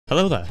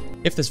Hello there.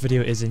 If this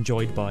video is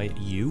enjoyed by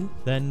you,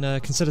 then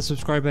consider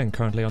subscribing.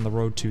 Currently on the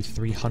road to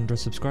 300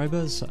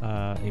 subscribers.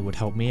 It would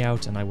help me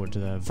out and I would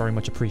very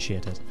much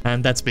appreciate it.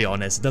 And let's be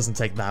honest, it doesn't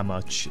take that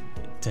much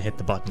to hit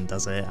the button,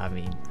 does it? I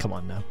mean, come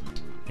on now.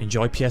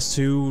 Enjoy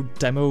PS2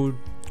 demo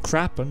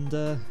crap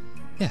and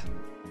yeah.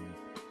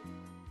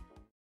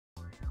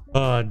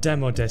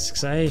 Demo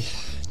discs, eh?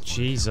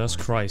 Jesus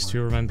Christ,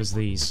 who remembers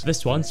these?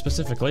 This one,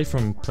 specifically,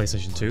 from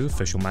PlayStation 2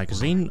 Official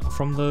Magazine,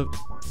 from the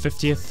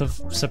 50th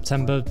of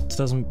September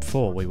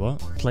 2004. Wait, what?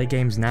 Play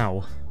games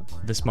now.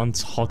 This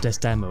month's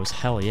hottest demos.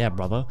 Hell yeah,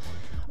 brother.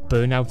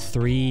 Burnout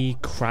 3,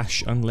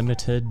 Crash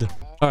Unlimited.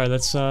 Alright,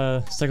 let's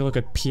take a look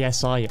at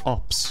Psi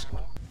Ops.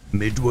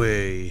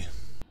 Midway.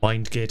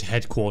 Mindgate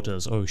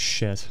Headquarters. Oh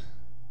shit.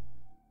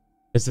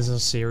 Is this a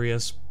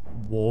serious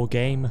war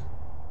game?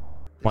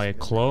 By a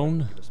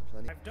clone?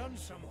 I've done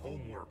some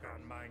homework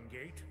on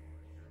Mindgate.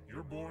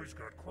 Your boy's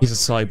got quite He's a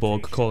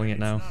cyborg, calling it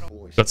now.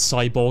 Got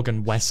Cyborg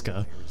and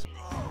Wesker.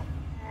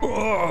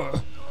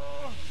 Oh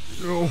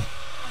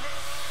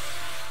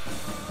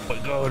my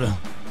god.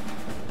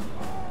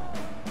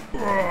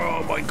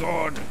 Oh my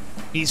god.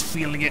 He's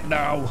feeling it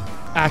now.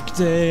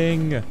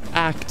 Acting!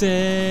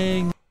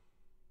 Acting!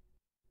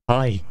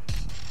 Hi.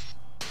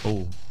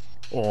 Oh.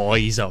 Oh,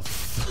 he's a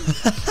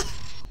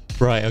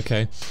Right,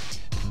 okay.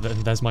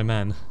 There's my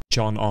man.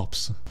 John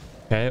Ops.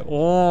 Okay.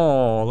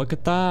 Oh, look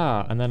at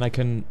that. And then I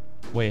can...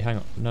 Wait, hang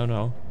on. No,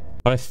 no.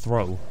 How do I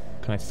throw?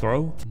 Can I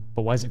throw?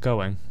 But why is it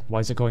going? Why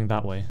is it going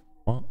that way?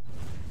 What?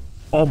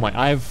 Oh my,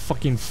 I have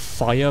fucking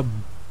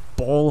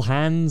fireball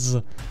hands.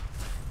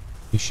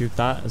 You shoot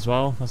that as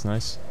well? That's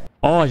nice.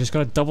 Oh, I just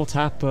gotta double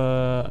tap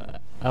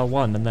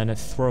L1 and then it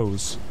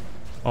throws.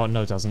 Oh,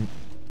 no it doesn't.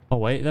 Oh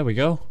wait, there we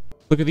go.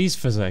 Look at these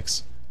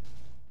physics.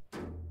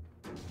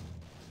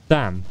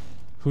 Damn.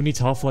 Who needs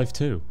Half-Life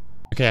 2?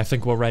 Okay, I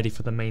think we're ready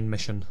for the main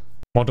mission.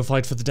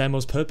 Modified for the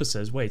demo's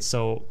purposes. Wait,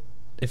 so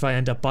if I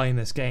end up buying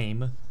this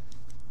game,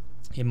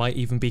 it might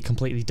even be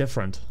completely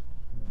different.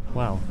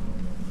 Wow.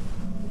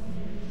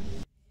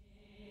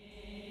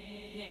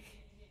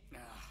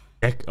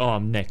 Nick? Oh,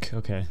 I'm Nick.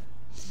 Okay.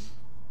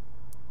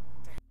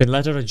 Been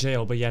let out of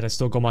jail, but yet I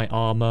still got my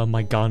armor,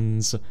 my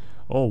guns.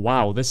 Oh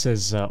wow, this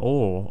is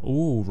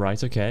ooh,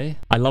 right, okay.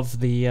 I love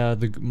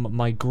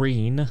my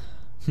green.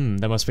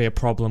 There must be a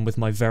problem with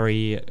my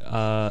very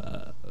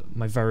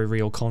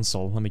real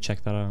console. Let me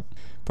check that out.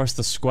 Press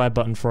the square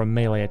button for a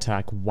melee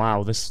attack.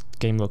 Wow, this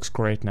game looks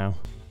great now.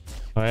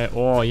 Alright,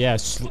 oh yeah,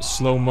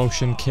 slow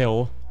motion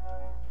kill.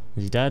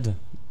 Is he dead?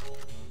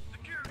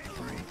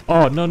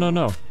 Oh, no, no,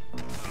 no.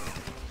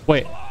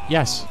 Wait,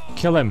 yes,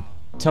 kill him.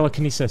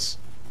 Telekinesis.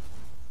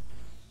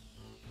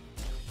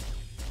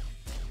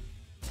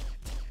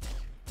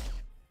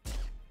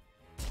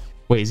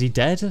 Wait, is he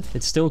dead?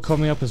 It's still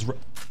coming up as...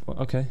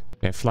 Okay.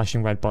 Okay,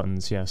 flashing red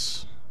buttons,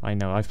 yes. I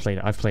know, I've played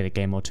a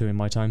game or two in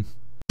my time.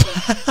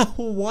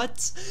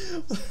 What?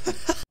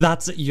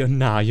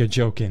 You're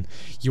joking.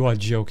 You are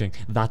joking.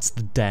 That's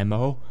the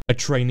demo? A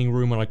training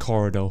room on a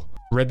corridor.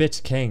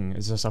 Ribbit King.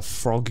 Is this a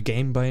frog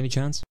game by any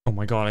chance? Oh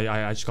my god,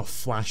 I just got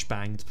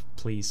flashbanged,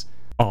 please.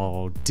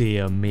 Oh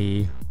dear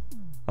me.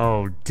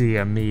 Oh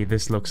dear me,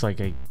 this looks like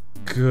a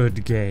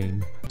good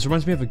game. This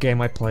reminds me of a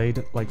game I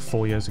played like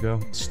 4 years ago.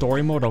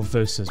 Story mode or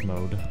versus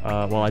mode?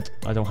 Well,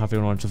 I don't have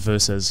anyone to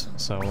versus,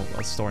 so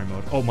that's story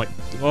mode. Oh my...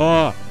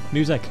 Oh!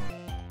 Music!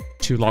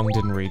 Too long,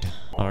 didn't read.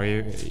 Are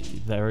you...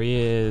 There he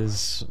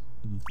is.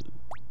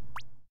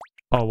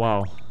 Oh,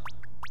 wow.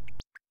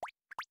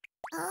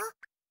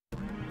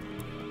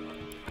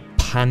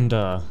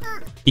 Panda.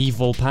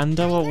 Evil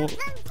panda? What?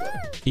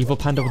 Evil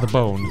panda with a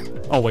bone.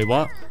 Oh, wait,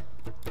 what?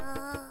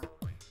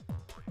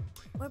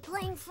 We're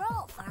playing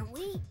Frolf, aren't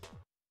we?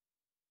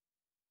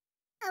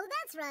 Oh,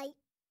 that's right.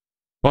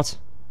 What?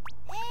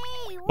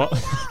 Hey, What?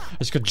 I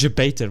just got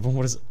debated.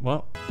 What is...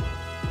 What?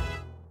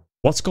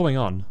 What's going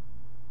on?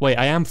 Wait,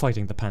 I am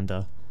fighting the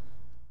panda.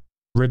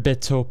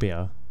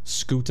 Ribbitopia.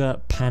 Scooter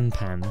Pan.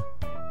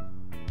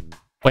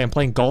 Wait, I'm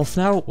playing golf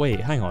now? Wait,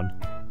 hang on.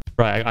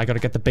 Right, I gotta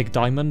get the big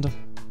diamond.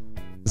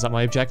 Is that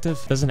my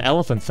objective? There's an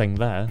elephant thing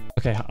there.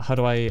 Okay, how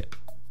do I...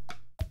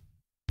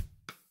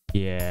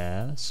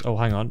 Yes. Oh,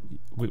 hang on.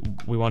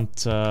 We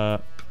want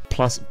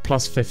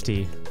plus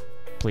 50,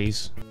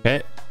 please.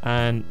 Okay,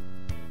 and...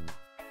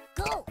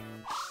 Go.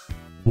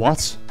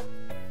 What?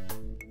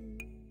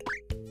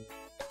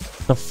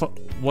 The fuck?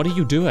 What are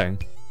you doing?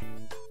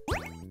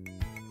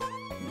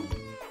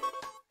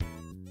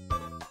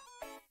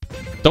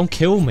 Don't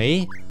kill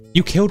me!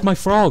 You killed my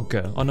frog!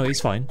 Oh no,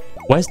 he's fine.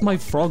 Where's my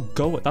frog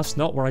go? That's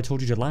not where I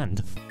told you to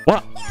land.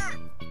 What?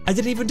 I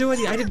didn't even do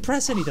anything! I didn't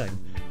press anything!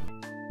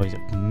 Oh, he's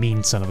a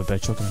mean son of a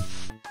bitch, look at him.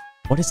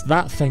 What is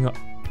that thing?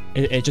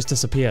 It just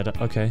disappeared.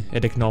 Okay,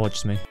 it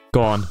acknowledged me.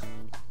 Go on.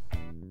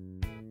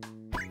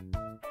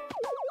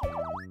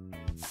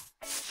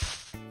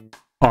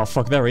 Oh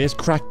fuck, there he is.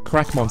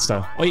 Crack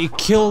monster. Oh, you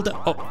killed...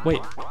 Oh, wait.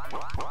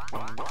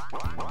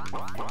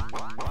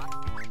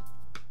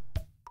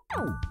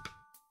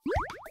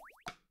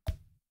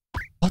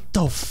 What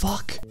the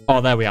fuck?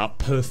 Oh, there we are.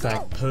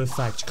 Perfect,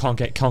 perfect. Can't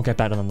get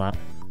better than that.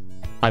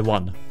 I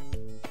won.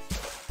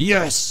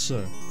 Yes!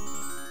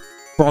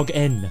 Frog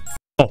in.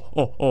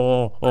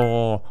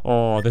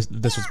 Oh,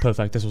 this was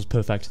perfect. This was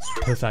perfect.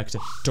 Perfect.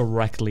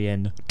 Directly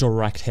in.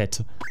 Direct hit.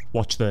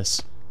 Watch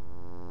this.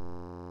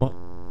 What?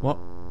 What?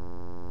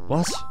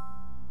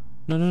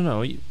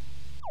 No. You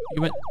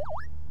went...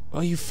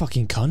 Oh, you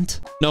fucking cunt.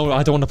 No,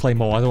 I don't want to play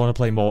more. I don't want to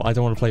play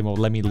more.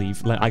 Let me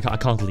leave. I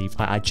can't leave.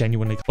 I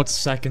genuinely... What's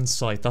Second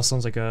Sight? That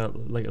sounds like a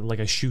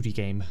shooty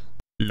game.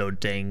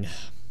 Loading.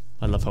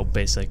 I love how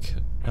basic.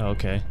 Oh,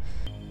 okay.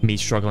 Me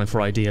struggling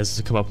for ideas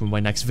to come up with my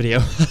next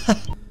video.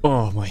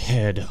 Oh, my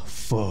head.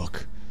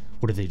 Fuck.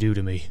 What did they do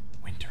to me?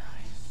 Winter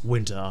ice.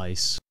 Winter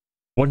ice.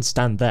 Wouldn't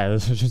stand there.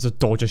 The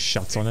door just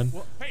shuts on him.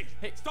 Hey,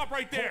 stop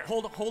right there.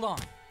 Hold on.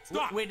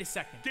 Stop. Wait a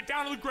second. Get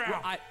down to the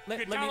ground.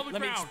 Well,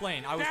 let me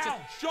explain. I was down.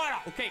 just... Shut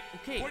up. Okay.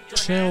 Put your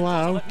Chill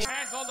out.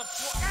 hands on the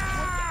floor.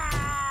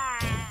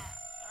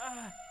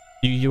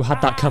 You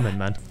had that coming,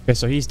 man. Okay,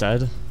 so he's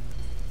dead.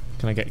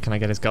 Can I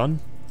get his gun?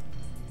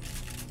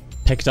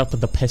 Picked up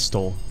the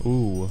pistol.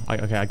 Ooh.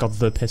 Okay, I got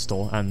the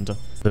pistol and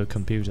the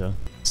computer.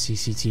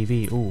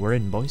 CCTV. Ooh, we're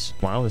in, boys.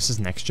 Wow, this is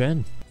next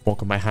gen.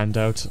 Walking my hand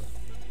out.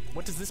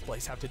 What does this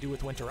place have to do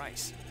with winter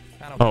ice?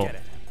 I don't get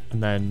it.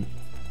 And then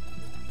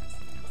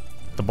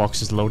the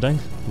box is loading.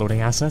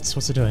 Loading assets.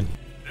 What's it doing?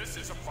 This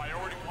is a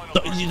priority one.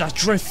 That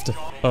drift.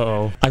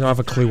 Uh-oh. I don't have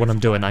a clue what I'm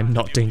doing. I'm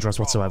not dangerous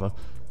whatsoever.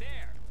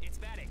 There. It's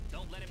Vanek.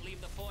 Don't let him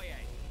leave the foyer.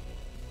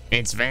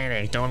 It's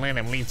Vanek. Don't let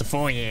him leave the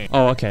foyer.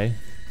 Oh, okay.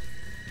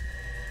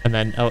 And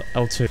then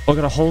L2. Oh, I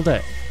gotta hold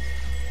it.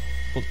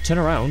 Well, turn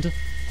around.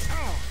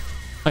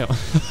 Hang on.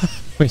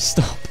 Wait,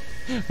 stop.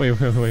 Wait,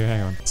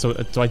 hang on. So,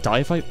 do I die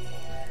if I...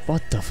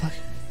 What the fuck?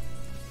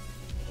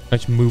 I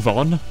just move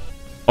on?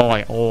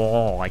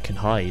 Oh, I can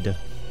hide.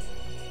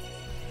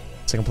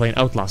 It's like I'm playing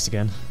Outlast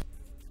again.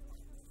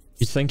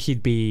 You'd think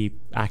he'd be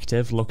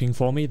active looking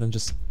for me than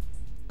just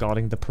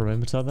guarding the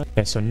perimeter there.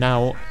 Okay, so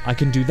now I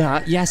can do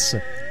that. Yes!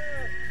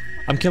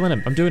 I'm killing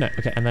him. I'm doing it.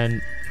 Okay, and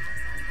then...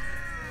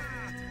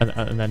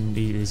 And then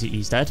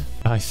he's dead?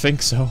 I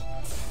think so.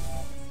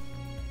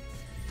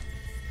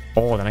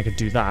 Oh, then I could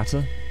do that.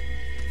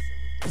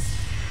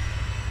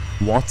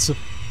 What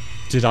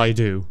did I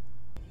do?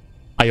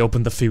 I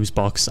opened the fuse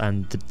box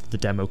and the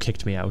demo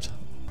kicked me out.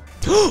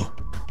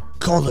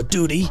 Call of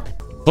Duty!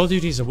 Call of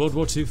Duty is a World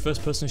War II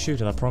first-person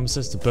shooter that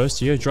promises to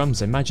burst your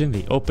drums. Imagine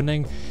the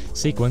opening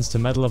sequence to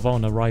Medal of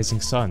Honor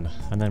Rising Sun,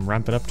 and then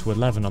ramp it up to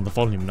 11 on the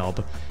volume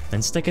knob,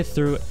 then stick it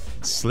through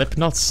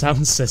Slipknot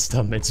sound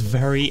system. It's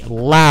very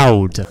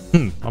loud.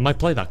 I might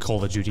play that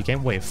Call of Duty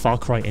game. Wait, Far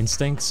Cry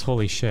Instincts?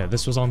 Holy shit,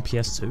 this was on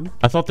PS2?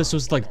 I thought this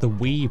was like the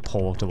Wii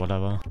port or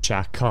whatever.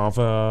 Jack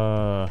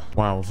Carver.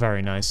 Wow,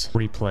 very nice.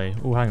 Replay.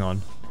 Oh, hang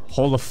on.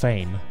 Hall of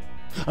Fame.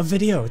 A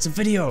video! It's a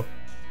video!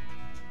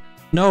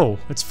 No,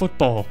 it's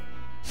football.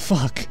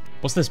 Fuck.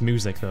 What's this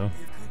music, though?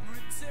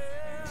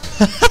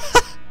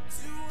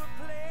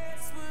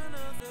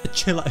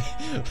 Chill out.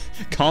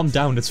 Calm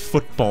down, it's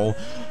football.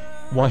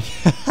 Why?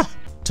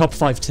 Top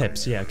 5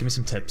 tips. Yeah, give me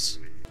some tips.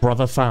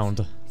 Brother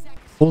found.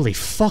 Holy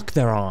fuck,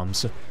 their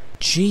arms.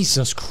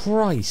 Jesus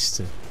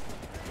Christ.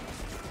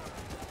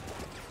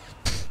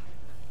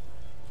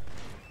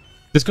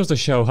 This goes to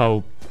show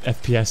how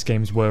FPS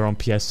games were on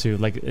PS2.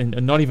 Like,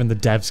 not even the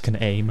devs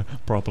can aim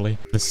properly.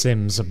 The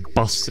Sims are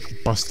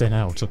busting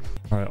out.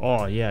 Alright,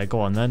 oh yeah, go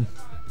on then.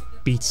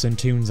 Beats and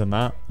tunes and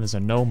that. There's a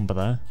gnome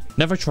there.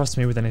 Never trust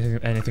me with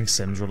anything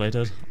Sims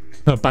related.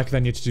 Back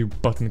then you had to do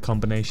button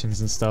combinations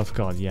and stuff.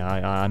 God, yeah,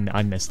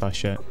 I miss that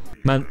shit.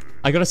 Man,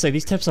 I gotta say,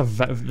 these tips are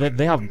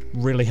they are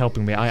really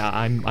helping me.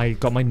 I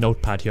got my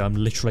notepad here. I'm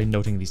literally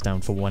noting these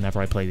down for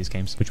whenever I play these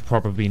games, which will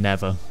probably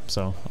never.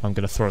 So I'm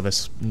gonna throw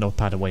this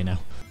notepad away now.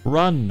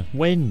 Run,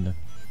 win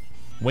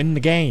the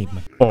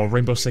game. Or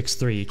Rainbow Six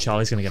 3.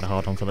 Charlie's gonna get a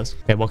hard on for this.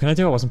 Okay, what can I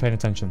do? I wasn't paying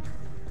attention.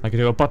 I could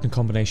do a button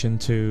combination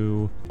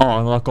to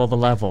unlock all the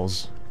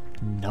levels.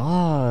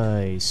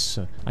 Nice.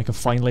 I can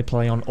finally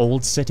play on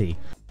Old City.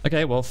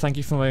 Okay, well, thank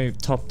you for my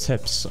top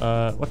tips.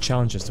 What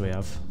challenges do we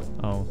have?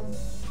 Oh.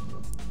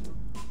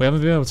 We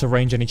haven't been able to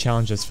arrange any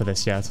challenges for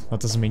this yet.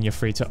 That doesn't mean you're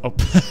free to... Oh.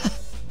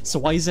 So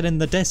why is it in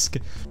the disc?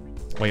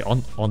 Wait,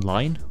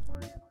 online?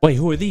 Wait,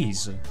 who are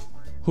these?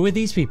 Who are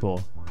these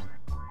people?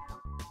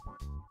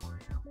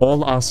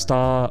 All are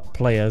star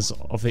players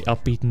of the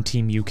Upbeaten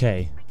Team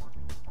UK.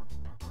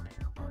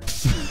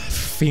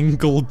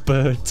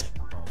 Fingelbert.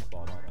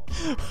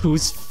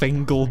 Who's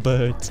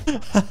Fingelbert?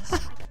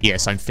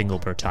 Yes, I'm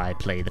Fingelbert. I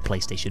play the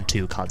PlayStation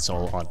 2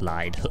 console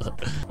online.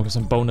 We got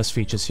some bonus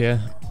features here.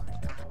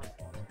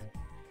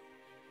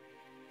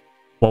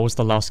 What was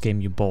the last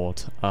game you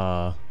bought?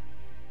 Fuck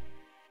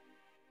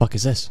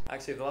is this?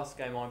 Actually, the last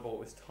game I bought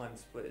was Time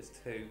Splitters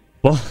 2.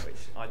 What? Which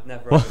I'd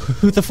never... What?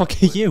 Who the fuck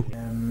are you?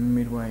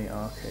 Midway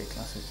Arcade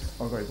Classics.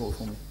 I got it bought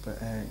for me, but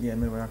yeah,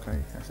 Midway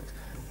Arcade Classics.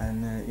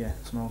 And yeah,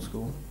 some old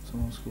school.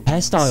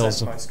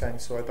 Hairstyles. Nice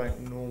games, so I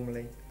don't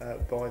normally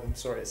buy them.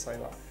 Sorry to say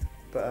that,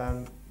 but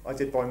I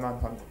did buy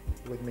Manhunt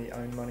with me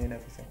own money and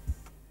everything.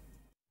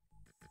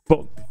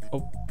 But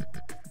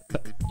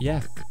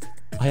yeah,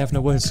 I have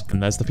no words.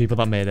 And there's the people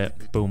that made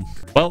it. Boom.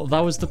 Well, that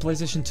was the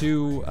PlayStation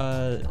 2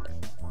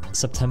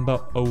 September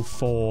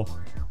 04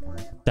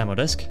 demo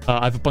disc.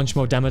 I have a bunch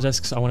more demo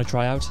discs I want to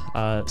try out.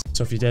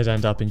 So if you did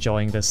end up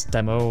enjoying this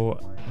demo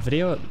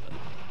video...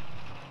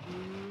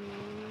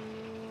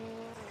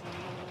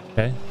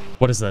 Okay.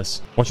 What is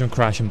this? Watch him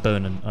crash and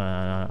burn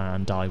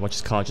and die. Watch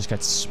his car just get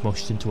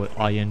smushed into an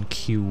iron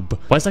cube.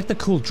 Why is like the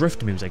cool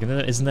drift music? And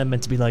isn't there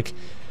meant to be like...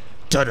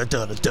 Da da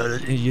da da da,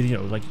 you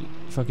know, like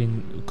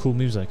fucking cool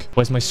music.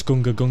 Where's my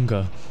Skunga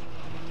Gunga?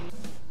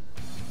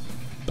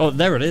 Oh,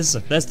 there it is.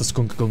 There's the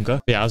Skunga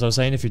Gunga. Yeah, as I was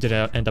saying, if you did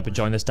end up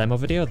enjoying this demo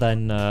video,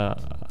 then I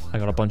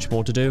got a bunch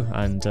more to do,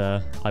 and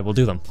I will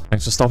do them.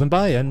 Thanks for stopping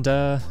by, and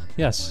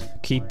yes,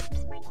 keep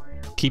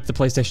the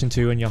PlayStation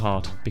 2 in your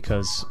heart,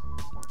 because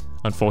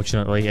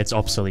unfortunately it's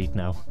obsolete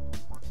now.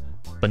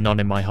 But not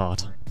in my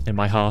heart. In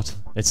my heart,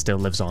 it still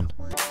lives on.